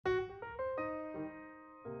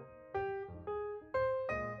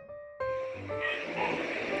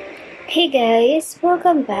Hey guys,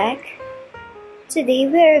 welcome back. Today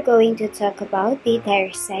we are going to talk about the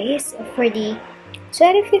tire size for the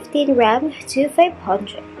 2015 Ram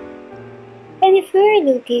 2500. And if you are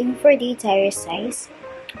looking for the tire size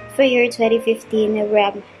for your 2015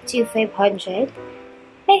 Ram 2500,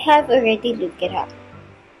 I have already looked it up.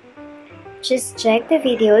 Just check the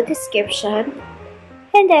video description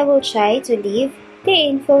and I will try to leave the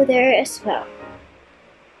info there as well.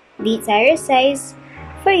 The tire size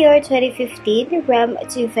for your 2015 Ram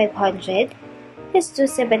 2500 is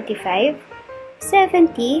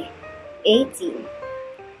 275/70/18.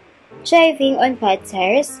 Driving on bad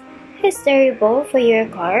tires is terrible for your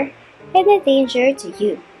car and a danger to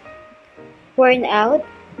you. Worn out,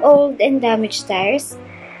 old and damaged tires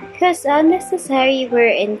cause unnecessary wear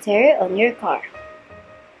and tear on your car.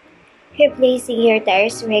 Replacing your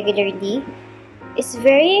tires regularly is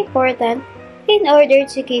very important in order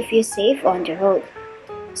to keep you safe on the road.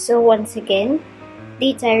 So once again,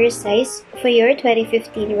 the tire size for your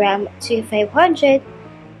 2015 Ram 2500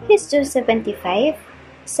 is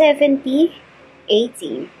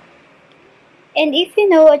 275/70/18. And if you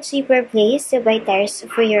know a cheaper place to buy tires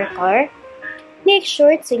for your car, make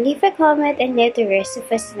sure to leave a comment and let the rest of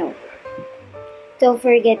us know. Don't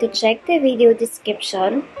forget to check the video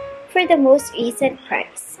description for the most recent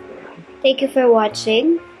price. Thank you for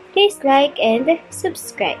watching. Please like and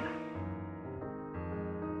subscribe.